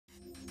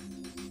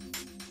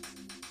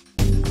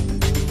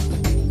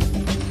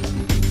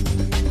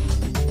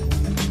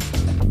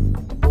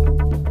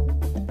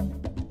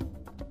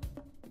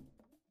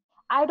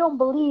don't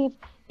believe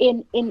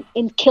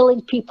in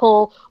killing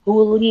people who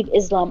leave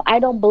Islam. I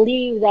don't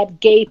believe that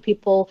gay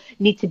people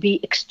need to be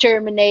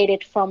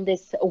exterminated from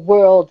this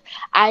world.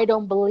 I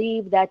don't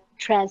believe that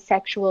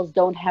transsexuals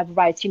don't have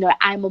rights. You know,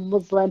 I'm a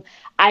Muslim.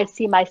 I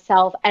see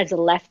myself as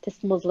a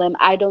leftist Muslim.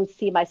 I don't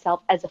see myself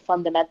as a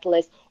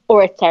fundamentalist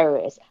or a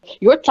terrorist.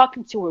 You're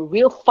talking to a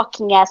real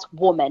fucking ass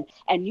woman,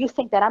 and you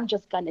think that I'm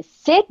just gonna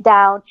sit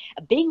down,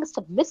 being a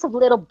submissive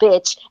little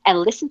bitch, and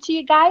listen to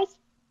you guys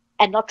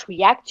and not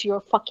react to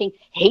your fucking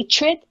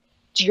hatred,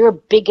 to your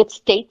bigot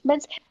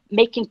statements,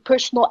 making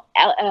personal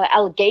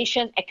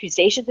allegations,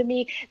 accusations of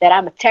me that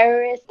I'm a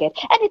terrorist.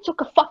 And it took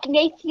a fucking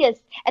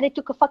atheist,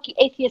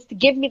 to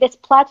give me this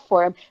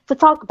platform to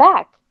talk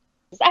back.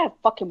 I have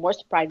fucking more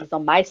surprises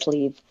on my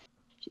sleeve.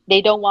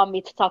 They don't want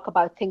me to talk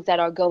about things that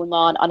are going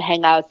on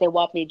Hangouts. They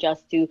want me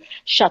just to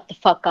shut the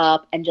fuck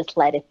up and just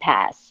let it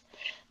pass.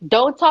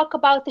 Don't talk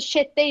about the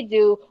shit they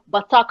do,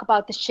 but talk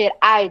about the shit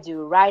I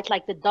do, right?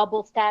 Like the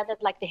double standard,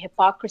 like the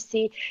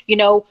hypocrisy. You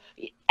know,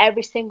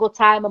 every single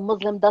time a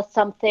Muslim does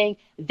something,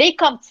 they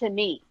come to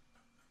me.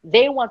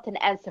 They want an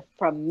answer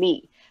from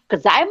me.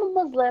 Because I'm a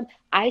Muslim,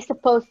 I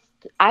supposed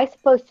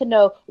to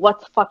know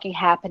what's fucking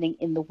happening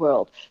in the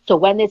world. So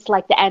when it's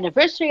like the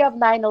anniversary of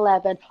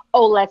 9/11,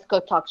 oh, let's go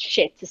talk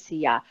shit to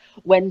Siyaa.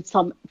 When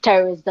some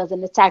terrorist does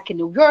an attack in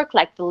New York,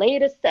 like the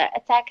latest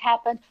attack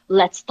happened,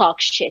 let's talk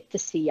shit to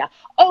Siyaa.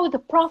 Oh, the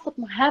Prophet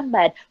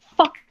Muhammad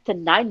fucked a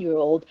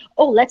 9-year-old.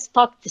 Oh, let's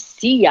talk to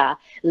Siyaa.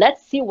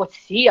 Let's see what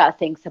Siyaa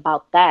thinks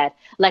about that.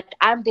 Like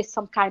I'm this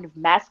some kind of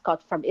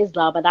mascot from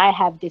Islam, and I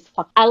have this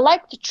I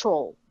like to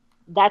troll.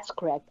 That's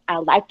correct. I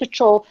like to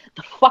troll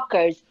the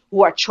fuckers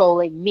who are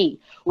trolling me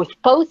with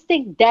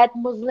posting dead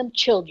Muslim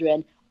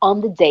children on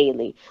the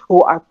daily,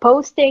 who are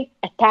posting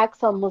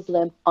attacks on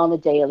Muslims on the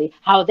daily,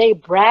 how they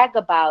brag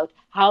about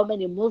how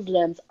many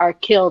Muslims are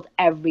killed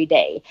every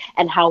day,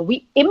 and how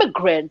we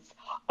immigrants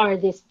are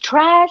this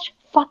trash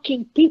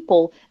fucking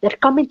people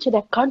that come into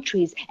their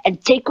countries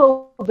and take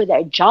over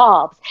their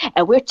jobs,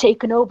 and we're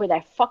taking over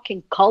their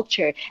fucking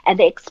culture, and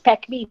they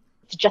expect me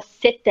to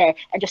just sit there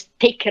and just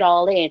take it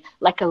all in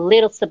like a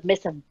little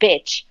submissive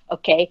bitch,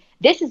 okay?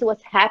 This is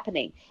what's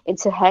happening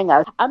into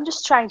Hangout. I'm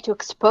just trying to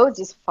expose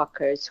these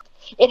fuckers.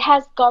 It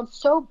has gone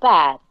so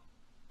bad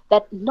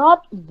that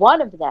not one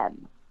of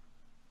them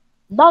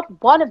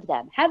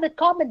have the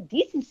common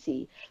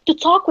decency to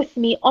talk with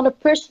me on a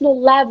personal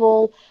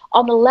level,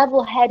 on a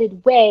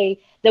level-headed way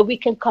that we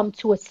can come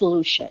to a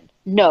solution.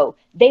 No,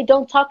 they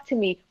don't talk to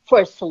me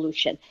for a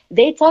solution.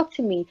 They talk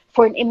to me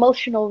for an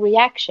emotional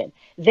reaction.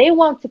 They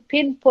want to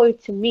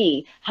pinpoint to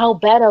me how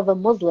bad of a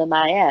Muslim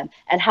I am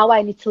and how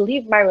I need to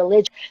leave my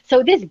religion.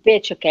 So this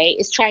bitch, okay,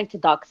 is trying to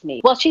dox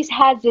me. Well, she's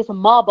had this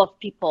mob of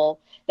people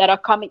that are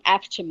coming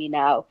after me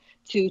now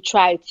to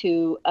try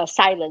to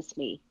silence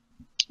me.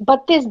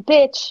 But this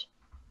bitch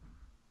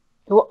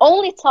who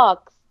only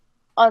talks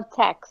on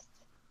text,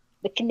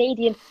 the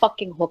Canadian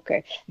fucking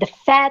hooker, the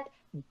fat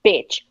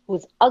bitch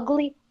who's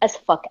ugly as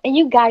fuck, and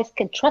you guys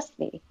can trust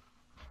me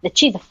that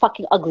she's a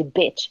fucking ugly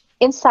bitch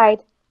inside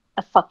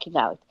and fucking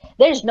out.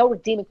 There's no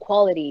redeeming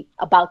quality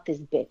about this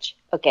bitch,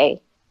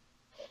 okay?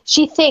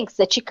 She thinks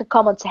that she could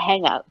come onto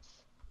Hangouts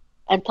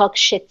and talk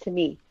shit to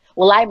me.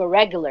 Well, I'm a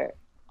regular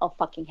on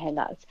fucking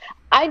Hangouts.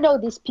 I know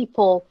these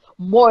people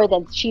more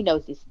than she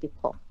knows these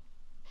people.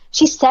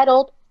 She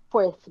settled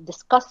for a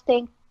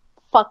disgusting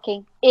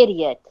fucking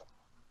idiot,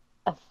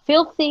 a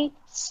filthy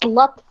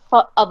slut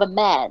of a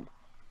man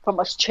from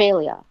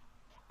Australia,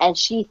 and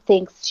she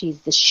thinks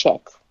she's the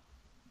shit.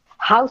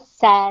 How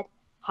sad,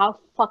 how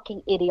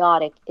fucking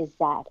idiotic is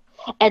that?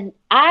 And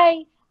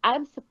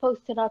I'm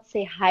supposed to not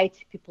say hi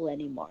to people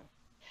anymore,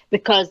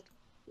 because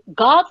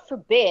God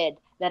forbid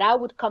that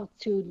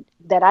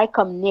I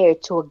come near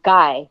to a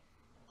guy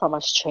from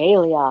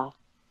Australia.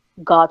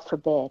 God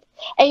forbid.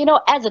 And you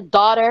know, as a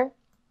daughter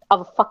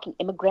of a fucking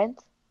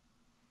immigrant,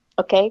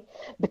 okay,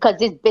 because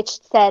this bitch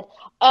said,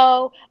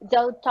 oh,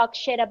 don't talk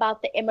shit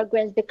about the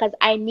immigrants because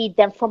I need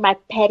them for my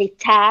petty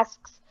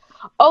tasks.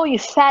 Oh, you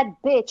fat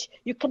bitch,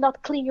 you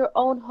cannot clean your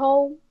own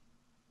home?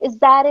 Is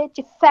that it,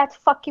 you fat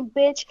fucking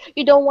bitch?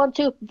 You don't want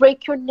to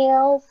break your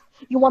nails?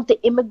 You want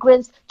the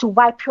immigrants to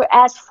wipe your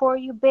ass for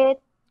you, bitch?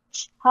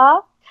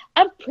 Huh?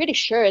 I'm pretty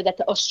sure that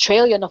the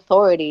Australian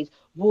authorities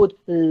would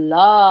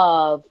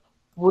love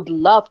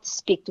to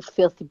speak to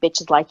filthy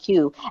bitches like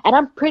you, and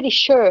I'm pretty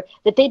sure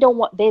that they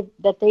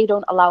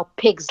don't allow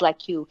pigs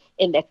like you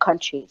in their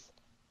countries.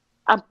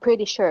 I'm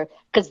pretty sure,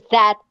 because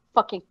that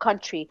fucking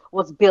country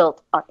was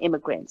built on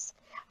immigrants.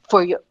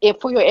 For your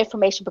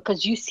information,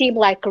 because you seem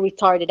like a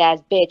retarded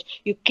ass bitch.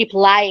 You keep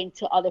lying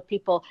to other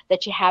people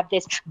that you have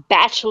this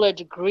bachelor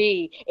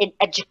degree in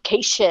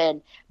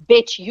education.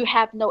 Bitch, you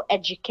have no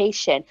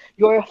education.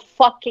 You're a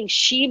fucking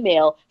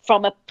she-male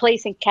from a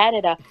place in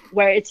Canada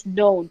where it's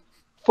known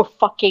for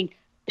fucking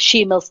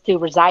she-males to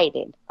reside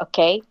in,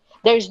 okay?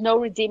 There's no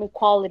redeeming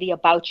quality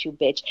about you,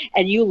 bitch.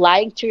 And you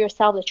lying to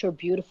yourself that you're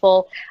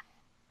beautiful.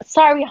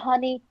 Sorry,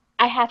 honey,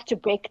 I have to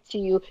break it to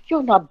you.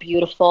 You're not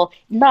beautiful,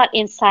 not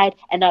inside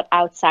and not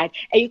outside.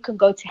 And you can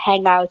go to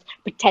Hangouts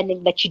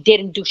pretending that you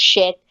didn't do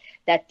shit,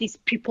 that these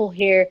people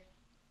here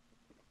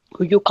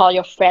who you call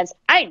your friends,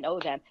 I know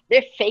them.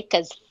 They're fake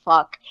as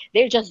fuck.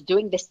 They're just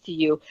doing this to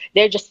you.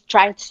 They're just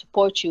trying to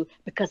support you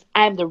because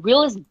I'm the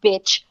realest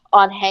bitch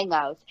on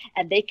Hangouts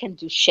and they can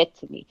do shit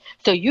to me.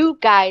 So you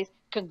guys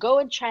can go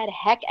and try to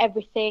hack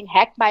everything,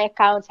 hack my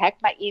accounts, hack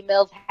my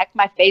emails, hack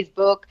my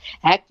Facebook,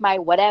 hack my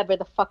whatever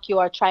the fuck you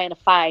are trying to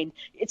find.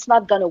 It's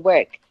not gonna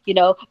work, you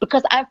know,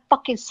 because I'm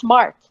fucking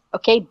smart.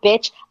 Okay,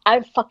 bitch,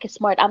 I'm fucking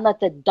smart. I'm not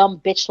the dumb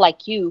bitch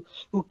like you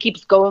who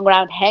keeps going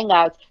around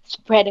Hangouts,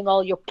 spreading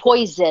all your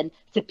poison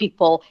to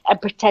people and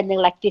pretending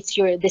like this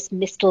you're this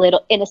Miss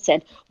Little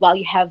Innocent while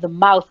you have the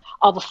mouth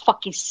of a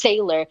fucking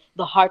sailor,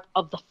 the heart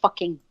of the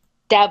fucking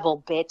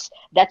devil, bitch.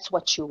 That's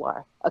what you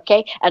are,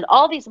 okay? And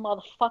all these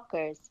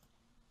motherfuckers,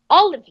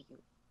 all of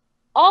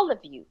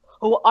you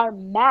who are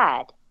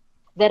mad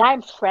that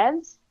I'm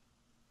friends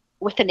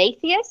with an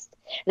atheist,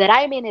 that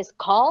I'm in his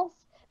calls,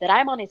 that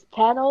I'm on his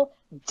panel,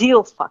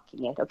 deal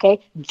fucking it,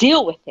 okay?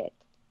 Deal with it.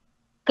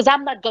 Because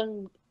I'm not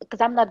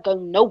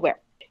going nowhere.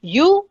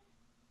 You,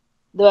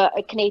 the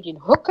Canadian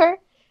hooker,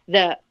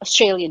 the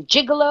Australian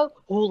gigolo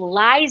who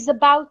lies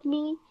about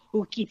me,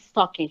 who keeps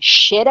talking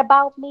shit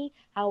about me,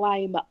 how I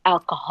am an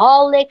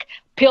alcoholic,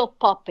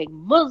 pill-popping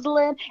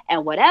Muslim,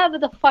 and whatever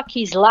the fuck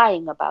he's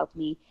lying about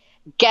me,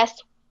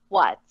 guess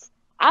what?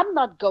 I'm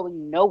not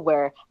going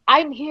nowhere.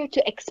 I'm here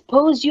to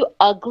expose you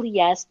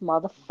ugly-ass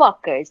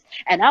motherfuckers,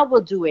 and I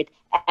will do it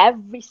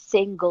every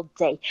single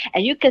day.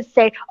 And you can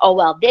say, oh,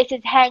 well, this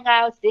is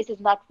Hangouts, this is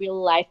not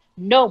real life.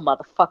 No,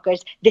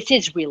 motherfuckers, this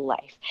is real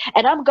life.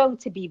 And I'm going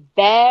to be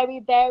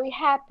very, very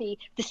happy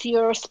to see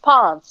your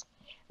response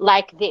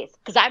like this,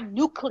 because I'm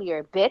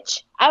nuclear,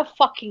 bitch. I'm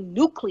fucking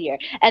nuclear.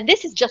 And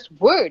this is just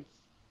words.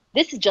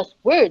 This is just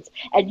words.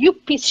 And you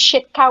piece of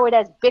shit coward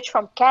ass bitch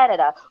from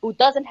Canada who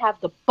doesn't have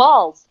the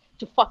balls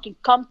to fucking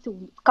come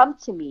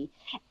to me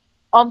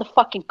on the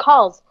fucking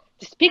calls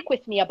to speak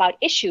with me about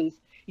issues.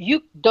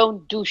 You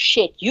don't do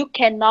shit. You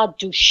cannot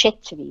do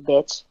shit to me,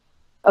 bitch.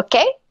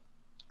 Okay?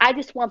 I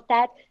just want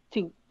that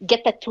to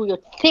get that through your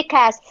thick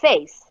ass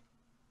face,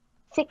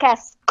 thick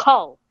ass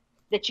skull,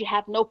 that you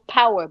have no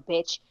power,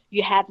 bitch.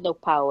 You have no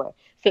power.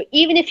 So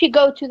even if you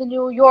go to the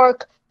New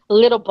York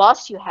little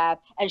boss you have,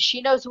 and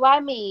she knows who I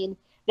mean,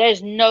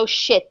 there's no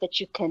shit that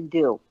you can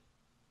do.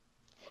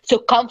 So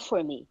come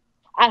for me.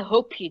 I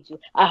hope you do.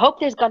 I hope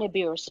there's going to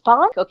be a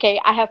response.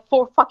 Okay, I have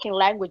 4 fucking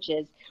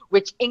languages,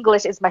 which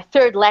English is my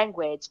 3rd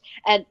language.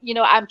 And, you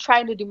know, I'm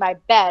trying to do my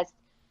best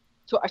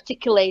to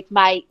articulate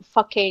my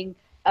fucking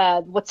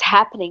what's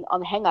happening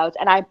on Hangouts.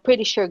 And I'm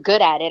pretty sure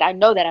good at it. I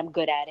know that I'm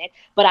good at it.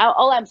 But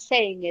all I'm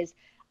saying is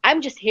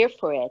I'm just here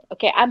for it.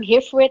 Okay, I'm here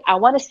for it. I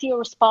want to see a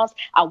response.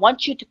 I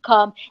want you to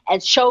come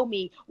and show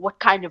me what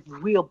kind of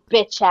real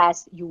bitch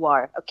ass you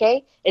are.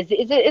 Okay,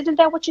 isn't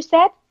that what you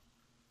said?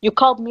 You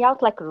called me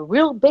out like a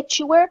real bitch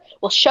you were?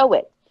 Well, show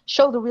it.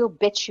 Show the real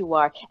bitch you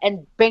are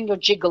and bring your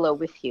gigolo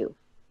with you.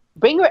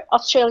 Bring your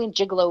Australian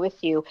gigolo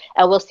with you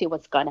and we'll see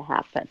what's going to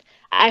happen.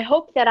 I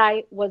hope that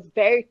I was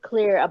very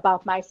clear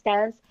about my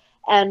stance.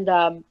 And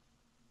the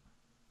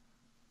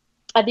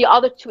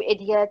other 2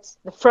 idiots,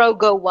 the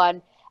Frogo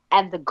one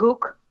and the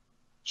Gook,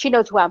 she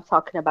knows who I'm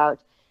talking about.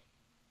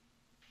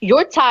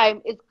 Your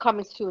time is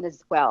coming soon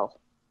as well.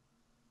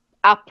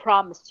 I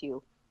promise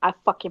you. I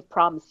fucking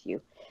promise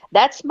you.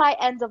 That's my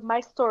end of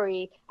my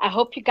story. I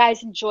hope you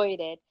guys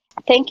enjoyed it.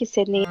 Thank you,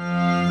 Sidney.